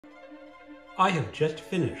I have just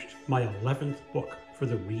finished my 11th book for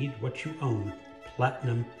the Read What You Own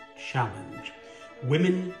Platinum Challenge,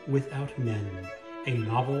 Women Without Men, a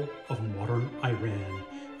novel of modern Iran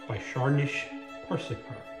by Shahrnush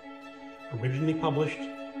Parsipur, originally published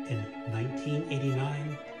in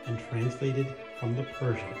 1989 and translated from the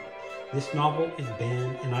Persian. This novel is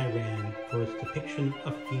banned in Iran for its depiction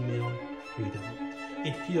of female freedom.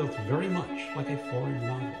 It feels very much like a foreign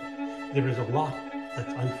novel. There is a lot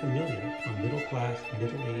that's unfamiliar to a middle-class,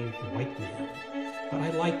 middle-aged white man, but I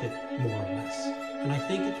liked it more or less, and I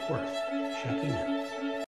think it's worth checking out.